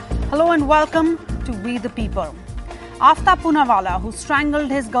Hello and welcome to We the People. After Poonawalla, who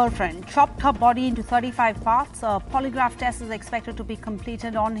strangled his girlfriend, chopped her body into 35 parts, a polygraph test is expected to be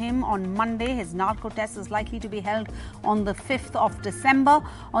completed on him on Monday. His narco test is likely to be held on the 5th of December.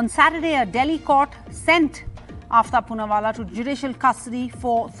 On Saturday, a Delhi court sent Aftab Poonawalla to judicial custody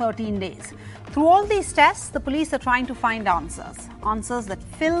for 13 days. Through all these tests, the police are trying to find answers that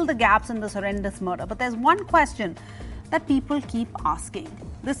fill the gaps in this horrendous murder. But there's one question that people keep asking.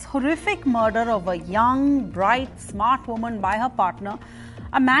 This horrific murder of a young, bright, smart woman by her partner,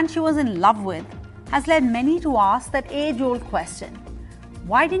 a man she was in love with, has led many to ask that age-old question.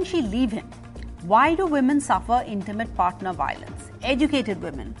 Why didn't she leave him? Why do women suffer intimate partner violence? Educated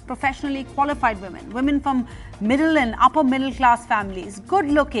women, professionally qualified women, women from middle and upper middle class families,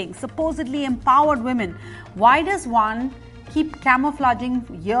 good-looking, supposedly empowered women. Why does one keep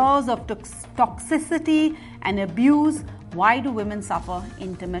camouflaging years of toxicity and abuse? Why do women suffer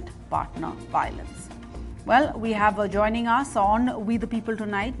intimate partner violence? Well, we have joining us on We the People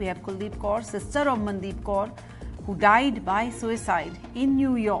tonight, we have Kuldeep Kaur, sister of Mandeep Kaur, who died by suicide in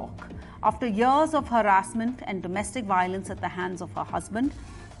New York after years of harassment and domestic violence at the hands of her husband.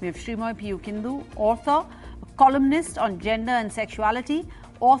 We have Srimoy Piyukindu, author, columnist on gender and sexuality,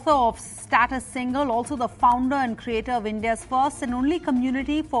 author of Status Single, also the founder and creator of India's first and only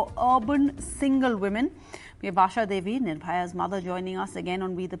community for urban single women. We have Asha Devi, Nirbhaya's mother, joining us again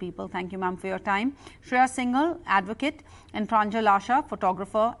on We the People. Thank you, ma'am, for your time. Shreya Singhal, advocate, and Pranjal Asha,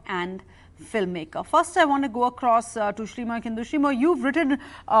 photographer and filmmaker. First, I want to go across to Srimoy Kindu. Srimoy, you've written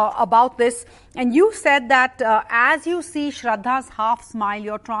about this, and you said that as you see Shraddha's half smile,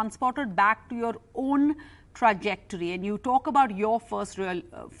 you're transported back to your own trajectory, and you talk about your first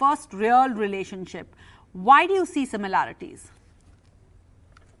real relationship. Why do you see similarities?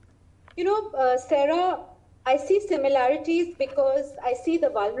 You know, Sarah, I see similarities because I see the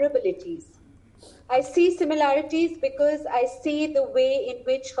vulnerabilities. I see similarities because I see the way in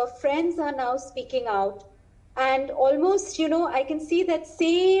which her friends are now speaking out. And almost, I can see that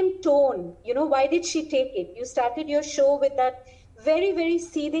same tone. Why did she take it? You started your show with that very, very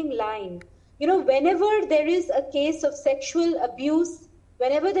seething line. Whenever there is a case of sexual abuse,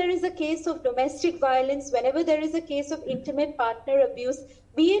 whenever there is a case of domestic violence, whenever there is a case of intimate partner abuse,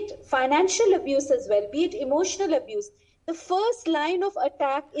 be it financial abuse as well, be it emotional abuse, the first line of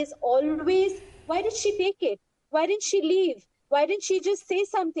attack is always, why did she take it? Why didn't she leave? Why didn't she just say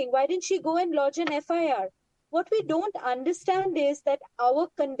something? Why didn't she go and lodge an FIR? What we don't understand is that our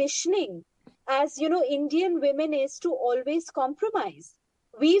conditioning as, Indian women is to always compromise.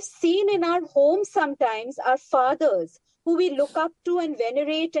 We've seen in our homes sometimes our fathers who we look up to and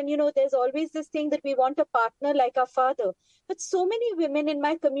venerate. And, there's always this thing that we want a partner like our father. But so many women in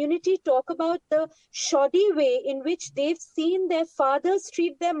my community talk about the shoddy way in which they've seen their fathers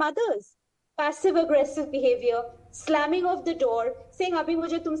treat their mothers. Passive-aggressive behavior, slamming of the door, saying, "Abhi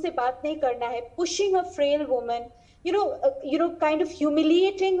mujhe tumse baat nahi karna hai," pushing a frail woman, kind of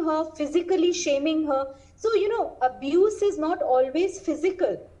humiliating her, physically shaming her. So, abuse is not always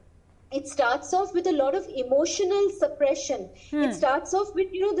physical. It starts off with a lot of emotional suppression. It starts off with,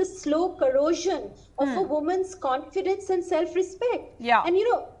 the slow corrosion of a woman's confidence and self-respect. Yeah. And,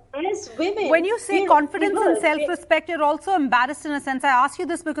 as women... When you say confidence and self-respect, you're also embarrassed in a sense. I ask you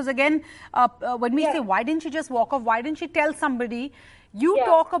this because, again, when we say, why didn't she just walk off? Why didn't she tell somebody? You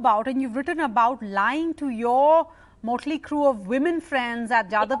talk about, and you've written about, lying to your motley crew of women friends at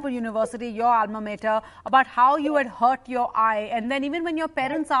Jadavpur University, your alma mater, about how you had hurt your eye. And then even when your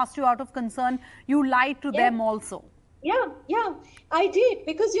parents asked you out of concern, you lied to them also. Yeah, I did.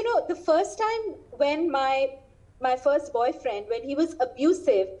 Because, the first time when my first boyfriend, when he was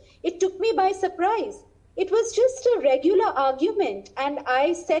abusive, it took me by surprise. It was just a regular argument. And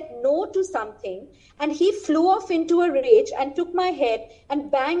I said no to something. And he flew off into a rage and took my head and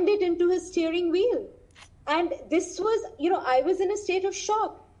banged it into his steering wheel. And this was, I was in a state of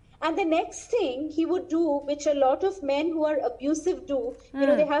shock. And the next thing he would do, which a lot of men who are abusive do,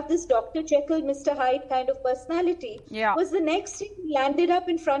 they have this Dr. Jekyll, Mr. Hyde kind of personality, was the next thing he landed up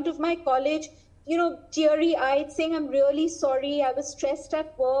in front of my college, teary-eyed, saying, "I'm really sorry, I was stressed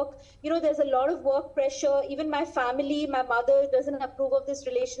at work. There's a lot of work pressure. Even my family, my mother doesn't approve of this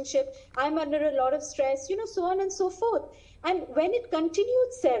relationship. I'm under a lot of stress," so on and so forth. And when it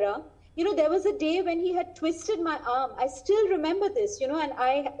continued, Sarah, there was a day when he had twisted my arm. I still remember this, and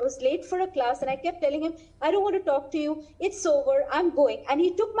I was late for a class and I kept telling him, "I don't want to talk to you. It's over. I'm going." And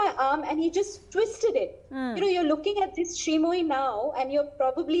he took my arm and he just twisted it. You're looking at this Srimoy now and you're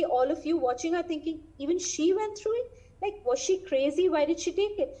probably, all of you watching are thinking, even she went through it? Like, was she crazy? Why did she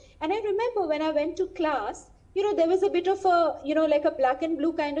take it? And I remember when I went to class, there was a bit of a, like a black and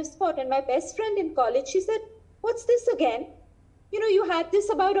blue kind of spot. And my best friend in college, she said, "What's this again? You had this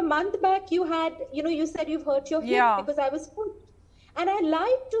about a month back. You had, you said you've hurt your hip because I was pushed." And I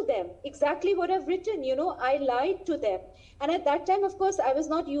lied to them, exactly what I've written, I lied to them. And at that time, of course, I was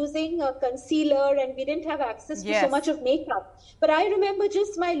not using a concealer and we didn't have access to so much of makeup. But I remember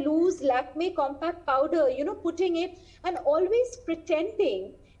just my loose Lakme compact powder, putting it and always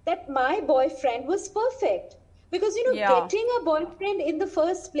pretending that my boyfriend was perfect. Because, getting a boyfriend in the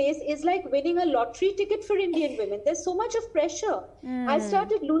first place is like winning a lottery ticket for Indian women. There's so much of pressure. I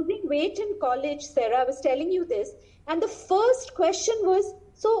started losing weight in college, Sarah. I was telling you this. And the first question was,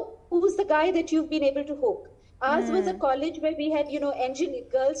 so who's the guy that you've been able to hook? Ours was a college where we had,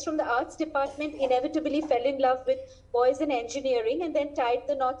 girls from the arts department inevitably fell in love with boys in engineering and then tied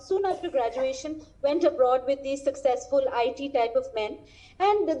the knot soon after graduation, went abroad with these successful IT type of men.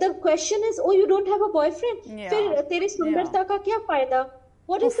 And the question is, oh, you don't have a boyfriend? Fir tere sundarta ka kya fayda?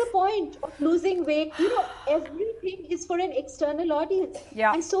 What is the point of losing weight? Everything is for an external audience.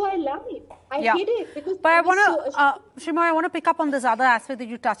 And so I love it. I hate it because. But I want to, Shima, I want to pick up on this other aspect that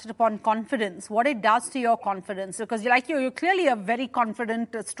you touched upon, confidence. What it does to your confidence, because you're clearly a very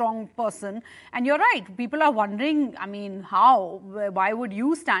confident, strong person, and you're right. People are wondering. I mean, how? Why would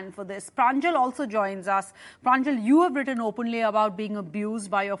you stand for this? Pranjal also joins us. Pranjal, you have written openly about being abused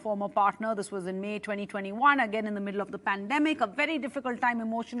by your former partner. This was in May 2021, again in the middle of the pandemic, a very difficult time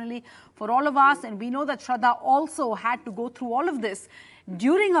emotionally for all of us, and we know that Shraddha also had to go through all of this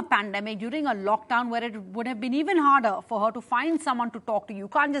during a pandemic, during a lockdown, where it would have been even harder for her to find someone to talk to. You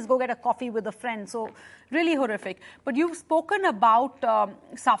can't just go get a coffee with a friend. So really horrific. But you've spoken about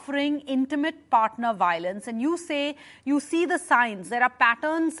suffering intimate partner violence, and you say you see the signs. There are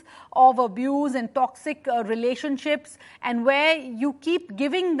patterns of abuse and toxic relationships, and where you keep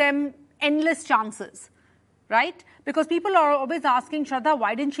giving them endless chances, right? Because people are always asking, Shraddha,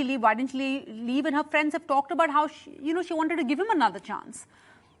 why didn't she leave? Why didn't she leave? And her friends have talked about how she wanted to give him another chance.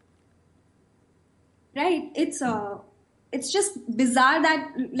 Right. It's just bizarre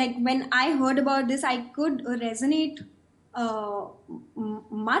that, like, when I heard about this, I could resonate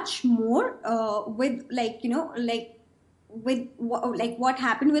much more with, with what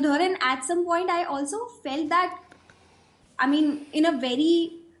happened with her. And at some point, I also felt that, I mean, in a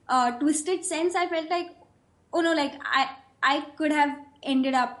very twisted sense, I felt like, oh no, like I could have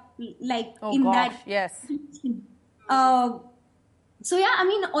ended up like that. Yes. So yeah, I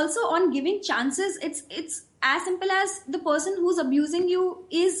mean, also on giving chances, it's as simple as the person who's abusing you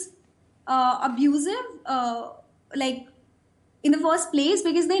is abusive, like in the first place,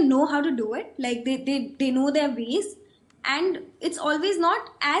 because they know how to do it. Like they know their ways, and it's always not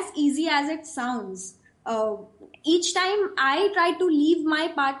as easy as it sounds. Each time I tried to leave my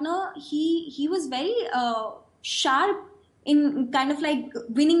partner, he was very sharp in kind of like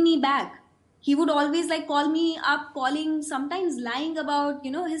winning me back. He would always like call me up, sometimes lying about,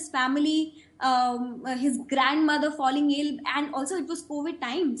 his family, his grandmother falling ill, and also it was COVID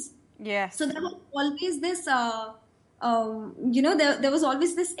times. Yes. So there was always this, there was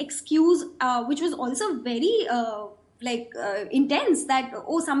always this excuse, which was also very intense, that,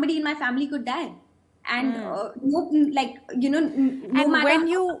 oh, somebody in my family could die. And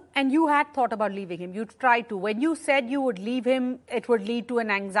and you had thought about leaving him. You tried to. When you said you would leave him, it would lead to an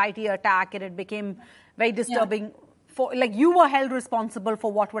anxiety attack, and it became very disturbing. For you were held responsible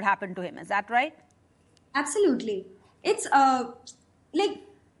for what would happen to him. Is that right? Absolutely. It's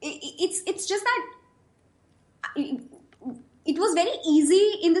it's just that it was very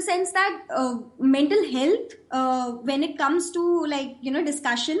easy in the sense that mental health, when it comes to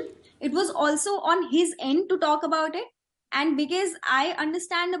discussion, it was also on his end to talk about it. And because I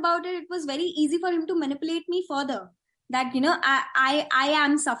understand about it, it was very easy for him to manipulate me further. That, I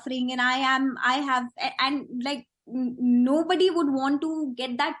am suffering and nobody would want to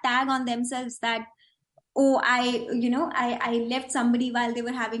get that tag on themselves that, oh, I left somebody while they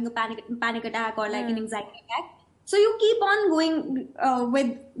were having a panic attack or an anxiety attack. So you keep on going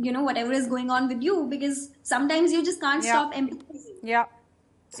with, whatever is going on with you, because sometimes you just can't stop empathizing. Yeah.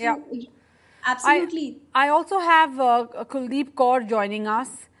 So, yeah, absolutely. I also have Kuldeep Kaur joining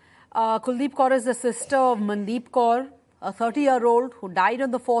us. Kuldeep Kaur is the sister of Mandeep Kaur, a 30-year-old who died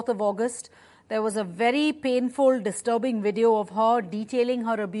on the 4th of August. There was a very painful, disturbing video of her detailing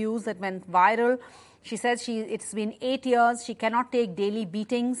her abuse that went viral. She says it's been 8 years. She cannot take daily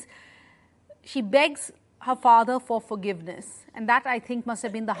beatings. She begs her father for forgiveness. And that, I think, must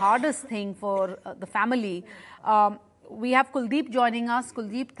have been the hardest thing for the family. We have Kuldeep joining us.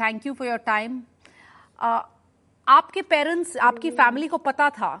 Kuldeep, thank you for your time. आपके parents, आपकी family को पता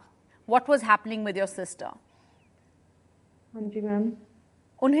था what was happening with your sister. हाँ जी ma'am.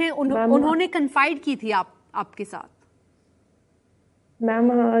 उन्होंने confide की थी आपके साथ? मैम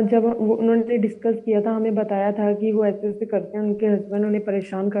जब उन्होंने डिस्कस किया था, हमें बताया था कि वो ऐसे ऐसे करते हैं, उनके हस्बैंड उन्हें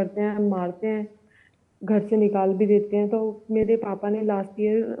परेशान करते हैं, मारते हैं, घर से निकाल भी देते हैं। तो मेरे पापा ने लास्ट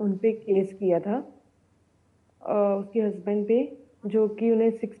ईयर उन पे केस किया था उसके हस्बैंड पे, जो कि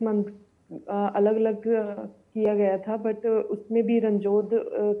उन्हें 6 मंथ अलग अलग किया गया था। बट उसमें भी रंजोद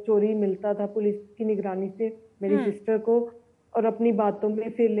चोरी मिलता था पुलिस की निगरानी से मेरी सिस्टर को, और अपनी बातों में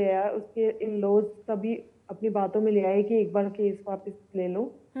फिर ले आया। उसके इन लॉज सभी अपनी बातों में ले आए कि एक बार केस वापस ले लो,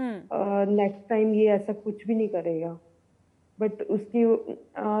 नेक्स्ट टाइम ये ऐसा कुछ भी नहीं करेगा। बट उसकी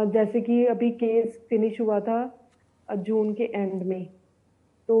जैसे कि अभी केस फिनिश हुआ था जून के एंड में,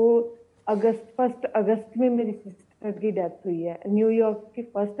 तो 1 अगस्त में मेरी सिस्टर की डेथ हुई है। न्यूयॉर्क की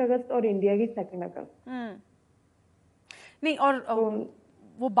 1 अगस्त और इंडिया की 2 अगस्त। नहीं, और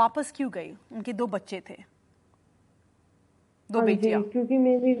वो वापस क्यों गई? उनके 2 बच्चे थे, 2 बेटियां। क्योंकि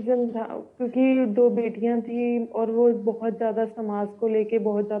मेन रीजन था, क्योंकि 2 बेटियां थी और वो बहुत ज्यादा समाज को लेके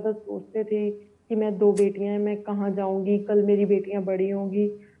बहुत ज्यादा सोचते थे कि मैं 2 बेटियां हैं, मैं कहाँ जाऊंगी, कल मेरी बेटियां बड़ी होंगी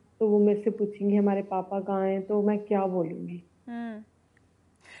तो वो मेरे से पूछेंगी हमारे पापा कहाँ हैं, तो मैं क्या बोलूंगी।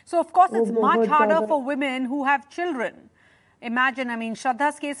 So of course it's much harder for women who have children. Imagine, I mean,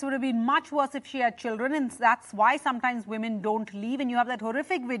 Shraddha's case would have been much worse if she had children, and that's why sometimes women don't leave. And you have that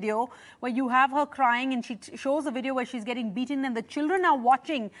horrific video where you have her crying, and she shows a video where she's getting beaten, and the children are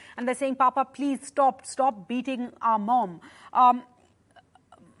watching, and they're saying, "Papa, please stop beating our mom."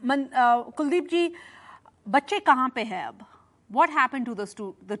 Kuldeep ji, बच्चे कहाँ पे हैं अब? What happened to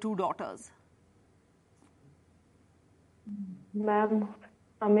the two daughters? Ma'am,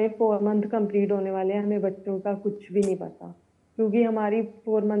 हमें 4 month complete होने वाले हैं, हमें बच्चों का कुछ भी नहीं पता, क्योंकि हमारी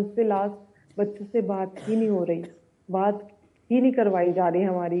 4 मंथ से लास्ट बच्चों से बात ही नहीं हो रही, बात ही नहीं करवाई जा रही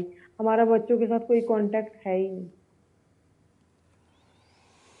हमारा बच्चों के साथ कोई कांटेक्ट है ही नहीं।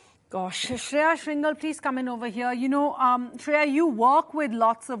 Gosh, Shreya Shringal, please come in over here. You know, Shreya, you work with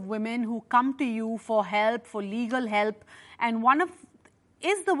lots of women who come to you for help, for legal help, and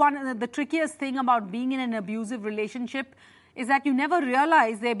the trickiest thing about being in an abusive relationship is that you never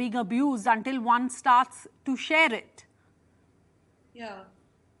realize they're being abused until one starts to share it. Yeah.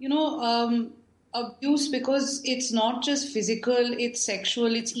 You know, abuse, because it's not just physical, it's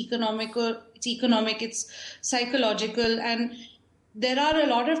sexual, it's economic, it's psychological. And there are a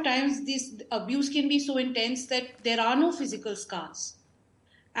lot of times this abuse can be so intense that there are no physical scars.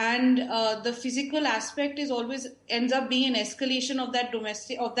 And the physical aspect is always ends up being an escalation of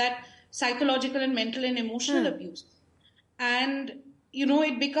that psychological and mental and emotional abuse. And, you know,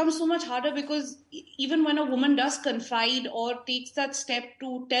 it becomes so much harder because even when a woman does confide or takes that step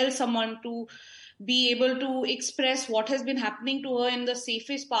to tell someone, to be able to express what has been happening to her in the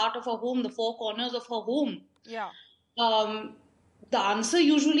safest part of her home, the 4 corners of her home. Yeah. The answer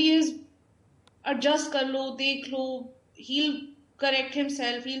usually is, adjust kar lo, dekh lo, he'll correct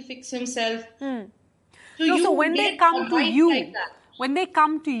himself, he'll fix himself. So when they come to you, when they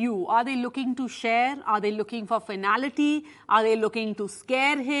come to you, are they looking to share? Are they looking for finality? Are they looking to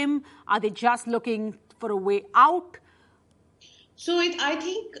scare him? Are they just looking for a way out? So I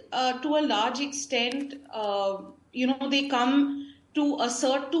think to a large extent, you know, they come to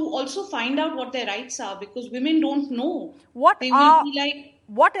assert, to also find out what their rights are, because women don't know. What are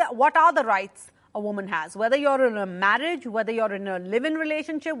the rights a woman has? Whether you're in a marriage, whether you're in a live-in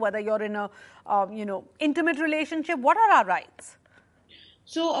relationship, whether you're in a intimate relationship, what are our rights?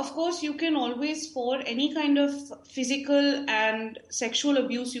 So, of course, you can always, for any kind of physical and sexual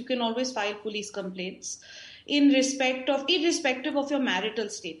abuse, you can always file police complaints irrespective of your marital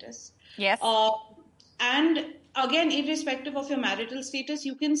status. Yes. And again, irrespective of your marital status,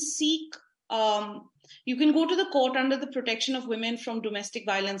 you can seek, you can go to the court under the Protection of Women from Domestic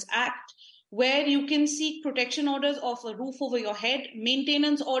Violence Act, where you can seek protection orders of a roof over your head,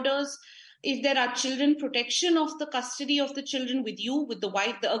 maintenance orders, if there are children, protection of the custody of the children with you, with the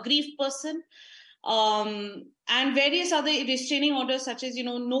wife, the aggrieved person, and various other restraining orders, such as, you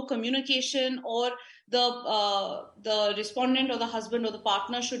know, no communication, or the respondent or the husband or the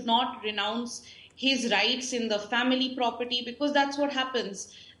partner should not renounce his rights in the family property, because that's what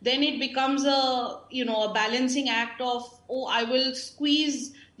happens. Then it becomes a balancing act of, oh, I will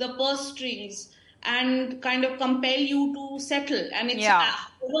squeeze the purse strings and kind of compel you to settle. And it's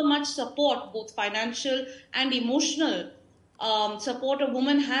however much support, both financial and emotional support, a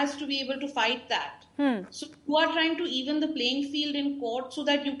woman has to be able to fight that. So you are trying to even the playing field in court so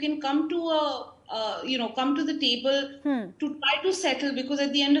that you can come to come to the table to try to settle, because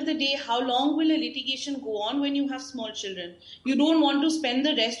at the end of the day, how long will a litigation go on when you have small children? You don't want to spend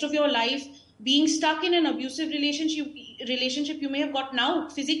the rest of your life being stuck in an abusive relationship you may have gotten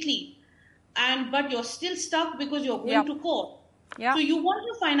out physically, but you're still stuck because you're going to court. So you want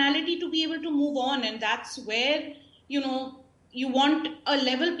your finality to be able to move on, and that's where, you want a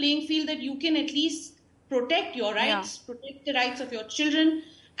level playing field that you can at least protect your rights, protect the rights of your children,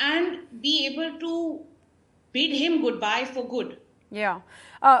 and be able to bid him goodbye for good.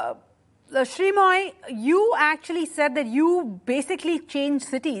 Shrimoy, you actually said that you basically changed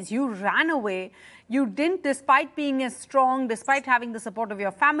cities. You ran away. You didn't, despite being as strong, despite having the support of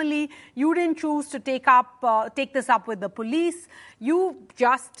your family, you didn't choose to take this up with the police. You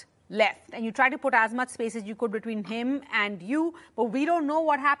just left, and you tried to put as much space as you could between him and you, but we don't know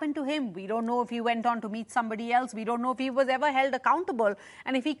what happened to him. We don't know if he went on to meet somebody else. We don't know if he was ever held accountable,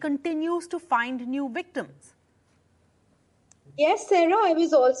 and if he continues to find new victims. Yes, Sarah, I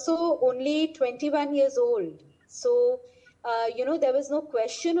was also only 21 years old. So, there was no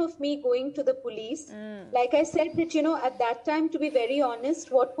question of me going to the police. Like I said, that, at that time, to be very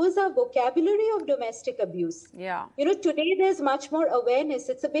honest, what was our vocabulary of domestic abuse? Today there's much more awareness.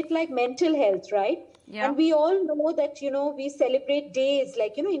 It's a bit like mental health, right? And we all know that, we celebrate days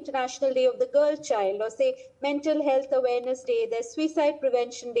like, International Day of the Girl Child, or say Mental Health Awareness Day, there's Suicide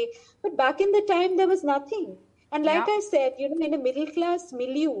Prevention Day. But back in the time, there was nothing. And like I said, in a middle-class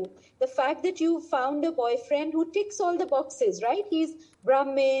milieu, the fact that you found a boyfriend who ticks all the boxes, right? He's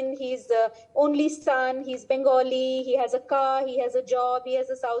Brahmin, he's the only son, he's Bengali, he has a car, he has a job, he has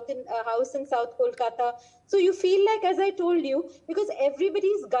a house in South Kolkata. So you feel like, as I told you, because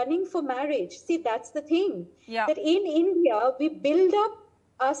everybody's gunning for marriage. See, that's the thing. That in India, we build up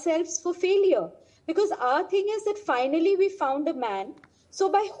ourselves for failure. Because our thing is that finally we found a man. So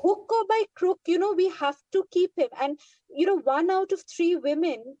by hook or by crook, we have to keep him. And, 1 out of 3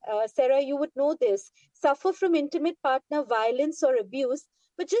 women, Sarah, you would know this, suffer from intimate partner violence or abuse.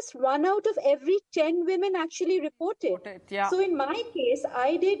 But just 1 out of every 10 women actually report it. So in my case,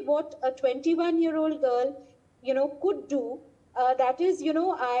 I did what a 21-year-old girl, could do. That is,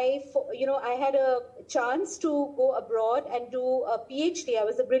 I had a chance to go abroad and do a PhD. I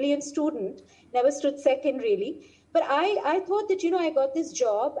was a brilliant student, never stood second really. But I thought that, I got this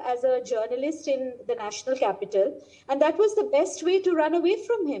job as a journalist in the national capital, and that was the best way to run away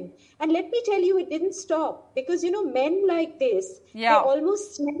from him. And let me tell you, it didn't stop, because, men like this, they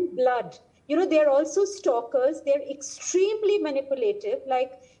almost smell blood. They're also stalkers. They're extremely manipulative.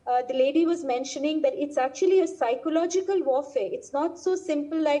 Like the lady was mentioning, that it's actually a psychological warfare. It's not so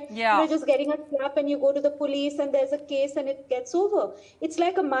simple like just getting a slap and you go to the police and there's a case and it gets over. It's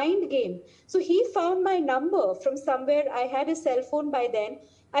like a mind game. So he found my number from somewhere. I had a cell phone by then.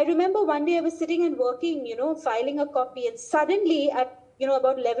 I remember one day I was sitting and working, filing a copy, and suddenly at,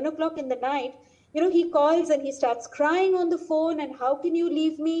 about 11 o'clock in the night, he calls and he starts crying on the phone, and how can you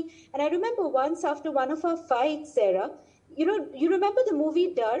leave me? And I remember once after one of our fights, Sarah, you remember the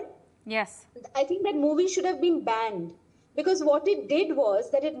movie Dar? Yes. I think that movie should have been banned, because what it did was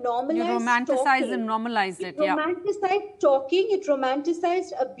that it normalized romanticized and normalized it. It romanticized talking. It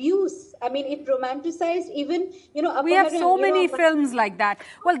romanticized abuse. I mean, it romanticized even, we have so many films like that.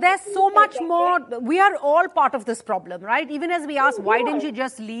 Well, there's so much more. We are all part of this problem, right? Even as we ask, why didn't you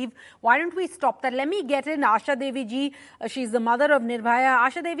just leave? Why don't we stop that? Let me get in Asha Devi ji. She's the mother of Nirbhaya.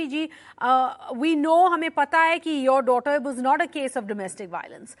 Asha Devi ji, we know, हमें पता है कि your daughter was not a case of domestic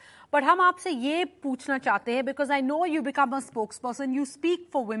violence. But हम आपसे ये पूछना चाहते हैं, because I know you become a spokesperson, you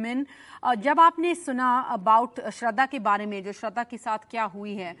speak for women. जब आपने सुना about श्रद्धा के बारे में, जो श्रद्धा के साथ क्या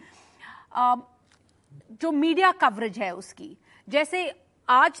हुई है, जो मीडिया कवरेज है उसकी, जैसे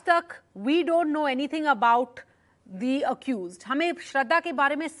आज तक we don't know anything about the accused. हमें श्रद्धा के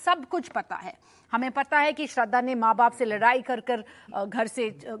बारे में सब कुछ पता है. हमें पता है कि श्रद्धा ने माँ बाप से लड़ाई कर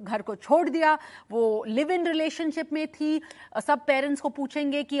घर को छोड़ दिया. वो लिव इन रिलेशनशिप में थी. सब पेरेंट्स को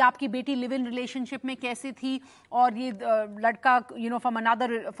पूछेंगे कि आपकी बेटी लिव इन रिलेशनशिप में कैसे थी, और ये लड़का फ्रॉम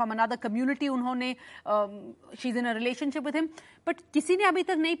अनदर कम्युनिटी, उन्होंने she is in a relationship with him. But किसी ने अभी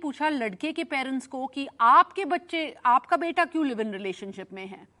तक नहीं पूछा लड़के के पेरेंट्स को कि आपका बेटा क्यों लिव इन रिलेशनशिप में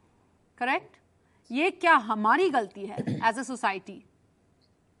है. करेक्ट? ये क्या हमारी गलती है एज अ सोसाइटी?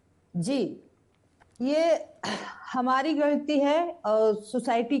 जी, ये हमारी गलती है, और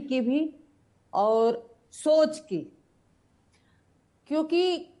सोसाइटी की भी, और सोच की.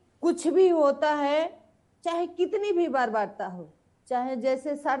 क्योंकि कुछ भी होता है, चाहे कितनी भी बर्बरता हो, चाहे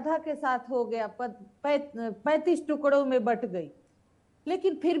जैसे श्रद्धा के साथ हो गया, 35 टुकड़ों में बट गई,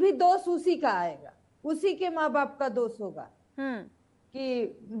 लेकिन फिर भी दोष उसी का आएगा, उसी के माँ बाप का दोष होगा कि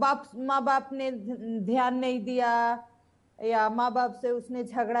माँ बाप ने ध्यान नहीं दिया, या माँ बाप से उसने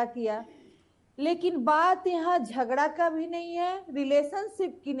झगड़ा किया. लेकिन बात यहाँ झगड़ा का भी नहीं है,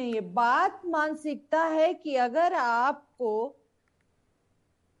 रिलेशनशिप की नहीं है, बात मानसिकता है कि अगर आपको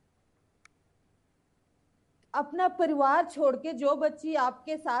अपना परिवार छोड़ के, जो बच्ची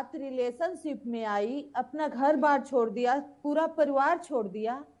आपके साथ रिलेशनशिप में आई, अपना घर बार छोड़ दिया, पूरा परिवार छोड़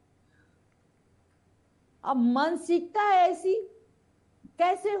दिया, अब मानसिकता ऐसी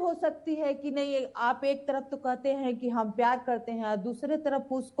कैसे हो सकती है कि नहीं, आप एक तरफ तो कहते हैं कि हम प्यार करते हैं और दूसरे तरफ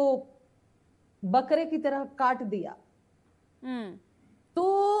उसको बकरे की तरह काट दिया। तो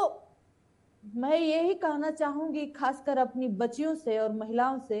मैं यही कहना चाहूंगी खासकर अपनी बच्चियों से और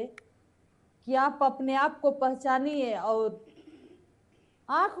महिलाओं से कि आप अपने आप को पहचानिए और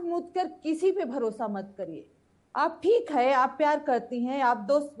आंख मूंद कर किसी पे भरोसा मत करिए। आप ठीक है, आप प्यार करती हैं, आप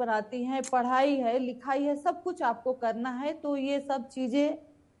दोस्त बनाती हैं, पढ़ाई है, लिखाई है, सब कुछ आपको करना है, तो ये सब चीजें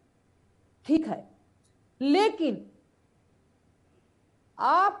ठीक है, लेकिन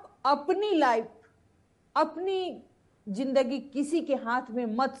आप अपनी लाइफ, अपनी जिंदगी किसी के हाथ में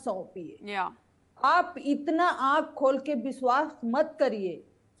मत सौंपिए। आप इतना आंख खोल के विश्वास मत करिए।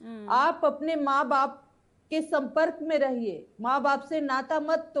 आप अपने माँ बाप के संपर्क में रहिए, माँ बाप से नाता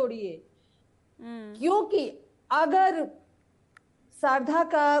मत तोड़िए, क्योंकि अगर श्रद्धा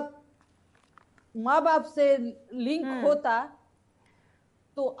का माँ बाप से लिंक होता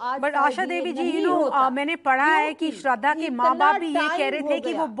तो आज, बट आशा देवी जी, मैंने पढ़ा है कि श्रद्धा के माँ बाप भी ये कह रहे थे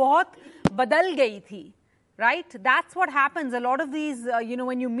कि वो बहुत बदल गई थी, right? That's what happens. A lot of these,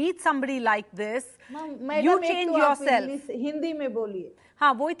 when you meet somebody like this, you change yourself. Hindi में बोलिए।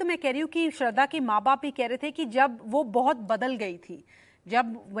 हाँ, वही तो मैं कह रही हूँ कि श्रद्धा के माँ बाप भी कह रहे थे कि जब वो बहुत बदल गई थी,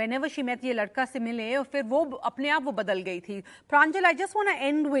 जब whenever she met ये लड़का से मिले और फिर वो अपने आप वो बदल गई थी। Pranjal, I just want to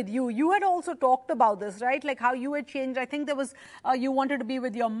end with you. You had also talked about this, right? Like how you had changed. I think there was, you wanted to be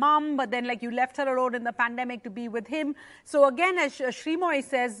with your mom, but then like you left her alone in the pandemic to be with him. So again, as Shrimoy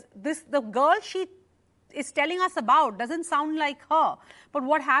says, the girl she is telling us about doesn't sound like her. But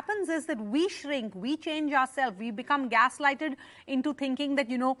what happens is that we shrink, we change ourselves, we become gaslighted into thinking that,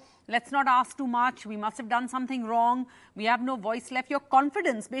 let's not ask too much, we must have done something wrong, we have no voice left. Your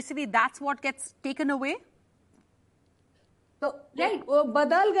confidence, basically, that's what gets taken away. तो वो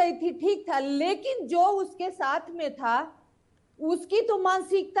बदल गई थी, ठीक था, लेकिन जो उसके साथ में था उसकी तो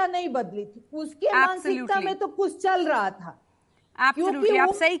मानसिकता नहीं बदली थी, उसके मानसिकता में तो कुछ चल रहा था। Absolutely,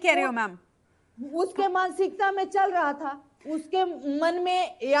 आप सही कह रहे हो मैम। उसके मानसिकता में चल रहा था, उसके मन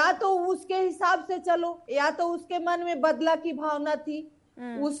में या तो उसके हिसाब से चलो या तो उसके मन में बदला की भावना थी,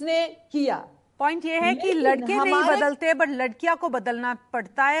 उसने किया। पॉइंट ये है कि लड़के नहीं बदलते बट लड़कियां को बदलना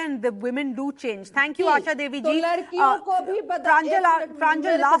पड़ता है and the women do change. Thank you आशा देवी जी। लड़कियों को भी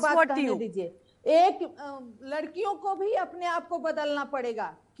प्रांजल लास्ट वर्ड टू यू। एक लड़कियों को भी अपने आप को बदलना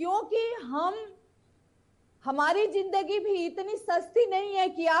पड़ेगा, क्योंकि हमारी जिंदगी भी इतनी सस्ती नहीं है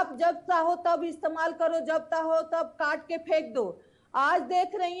कि आप जब चाहो तब इस्तेमाल करो, जब चाहो तब काट के फेंक दो। आज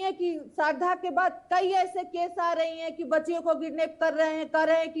देख रही हैं कि श्रद्धा के बाद कई ऐसे केस आ रही हैं कि बच्चियों को किडनैप कर रहे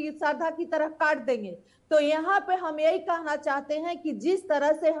हैं कि श्रद्धा की तरह काट देंगे। तो यहाँ पे हम यही कहना चाहते हैं कि जिस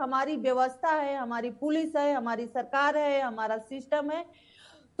तरह से हमारी व्यवस्था है, हमारी पुलिस है, हमारी सरकार है, हमारा सिस्टम है,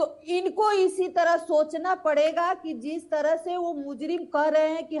 तो इनको इसी तरह सोचना पड़ेगा कि जिस तरह से वो मुजरिम कह रहे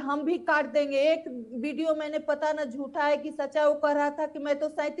हैं कि हम भी काट देंगे। एक वीडियो मैंने पता ना झूठा है कि सच्चा, वो कह रहा था कि मैं तो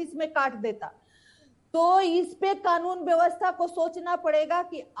 37 में काट देता। तो इस पे कानून व्यवस्था को सोचना पड़ेगा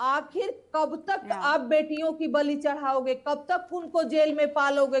कि आखिर कब तक आप बेटियों की बलि चढ़ाओगे, कब तक उनको जेल में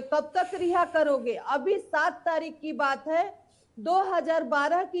पालोगे, कब तक रिहा करोगे। अभी 7 तारीख की बात है,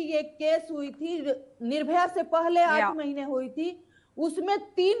 2012 की ये केस हुई थी, निर्भया से पहले 8 महीने हुई थी। उसमें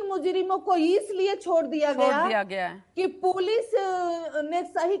 3 मुजरिमों को इसलिए छोड़ दिया गया कि पुलिस ने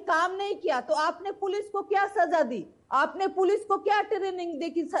सही काम नहीं किया। तो आपने पुलिस को क्या सजा दी, आपने पुलिस को क्या ट्रेनिंग दी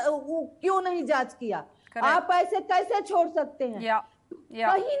कि क्यों नहीं जांच किया? आप ऐसे कैसे छोड़ सकते हैं?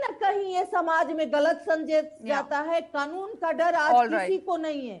 कहीं ना कहीं ये समाज में गलत समझा जाता है। कानून का डर आज किसी को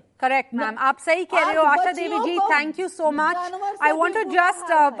नहीं है। करेक्ट मैम, आप सही कह रहे हो। Asha Devi ji, thank you so much. I want to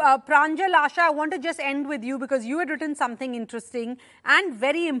just Pranjal, Asha, I want to just end with you because you had written something interesting and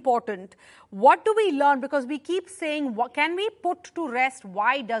very important. What do we learn? Because we keep saying, can we put to rest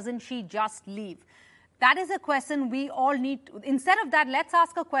why doesn't she just leave? That is a question we all need to, instead of that, let's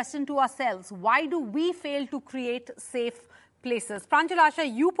ask a question to ourselves. Why do we fail to create safe places? Pranjal, Asha,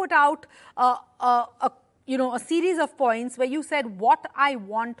 you put out a series of points where you said what I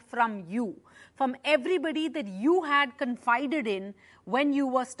want from you, from everybody that you had confided in when you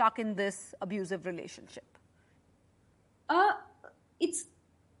were stuck in this abusive relationship.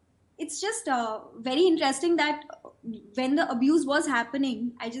 It's just very interesting that when the abuse was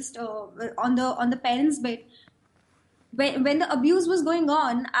happening, I just on the parents' bed, when the abuse was going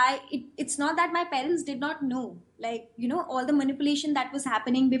on, it's not that my parents did not know, like, all the manipulation that was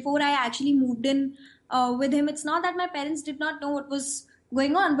happening before I actually moved in with him. It's not that my parents did not know what was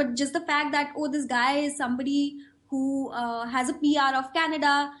going on, but just the fact that, oh, this guy is somebody who has a PR of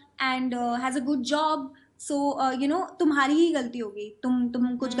Canada and has a good job, so तुम्हारी ही गलती होगी,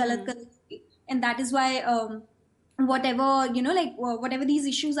 तुम कुछ गलत कर रही होगी, and that is why whatever whatever these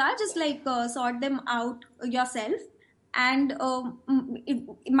issues are, just like sort them out yourself. And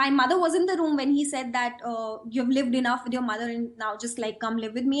my mother was in the room when he said that you've lived enough with your mother and now just like come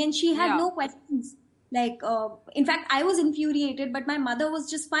live with me, and she had no questions. Like in fact, I was infuriated, but my mother was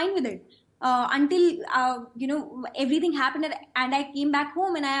just fine with it until everything happened, and I came back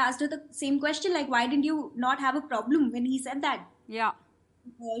home and I asked her the same question, like, why did you not have a problem when he said that?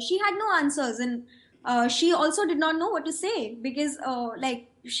 She had no answers, and she also did not know what to say, because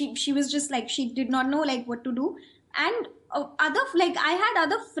she was just like, she did not know like what to do. And I had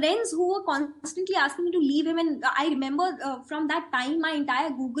other friends who were constantly asking me to leave him, and I remember from that time my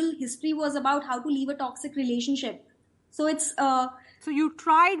entire Google history was about how to leave a toxic relationship. So it's so you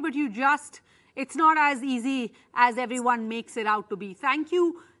tried, but it's not as easy as everyone makes it out to be. Thank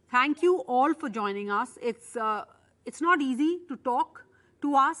you all for joining us. It's not easy to talk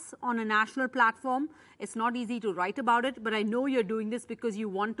to us on a national platform. It's not easy to write about it, but I know you're doing this because you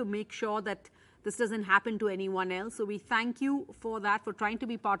want to make sure that this doesn't happen to anyone else. So we thank you for that, for trying to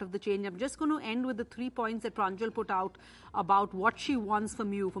be part of the change. I'm just going to end with the 3 points that Pranjal put out about what she wants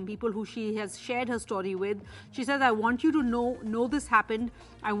from you, from people who she has shared her story with. She says, I want you to know this happened.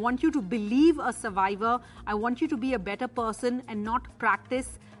 I want you to believe a survivor. I want you to be a better person and not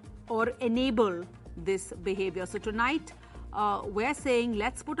practice or enable this behavior. So tonight, we're saying,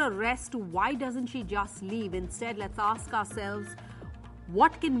 let's put a rest to why doesn't she just leave? Instead, let's ask ourselves,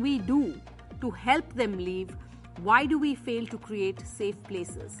 what can we do to help them leave? Why do we fail to create safe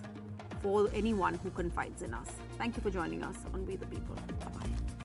places for anyone who confides in us? Thank you for joining us on We the People.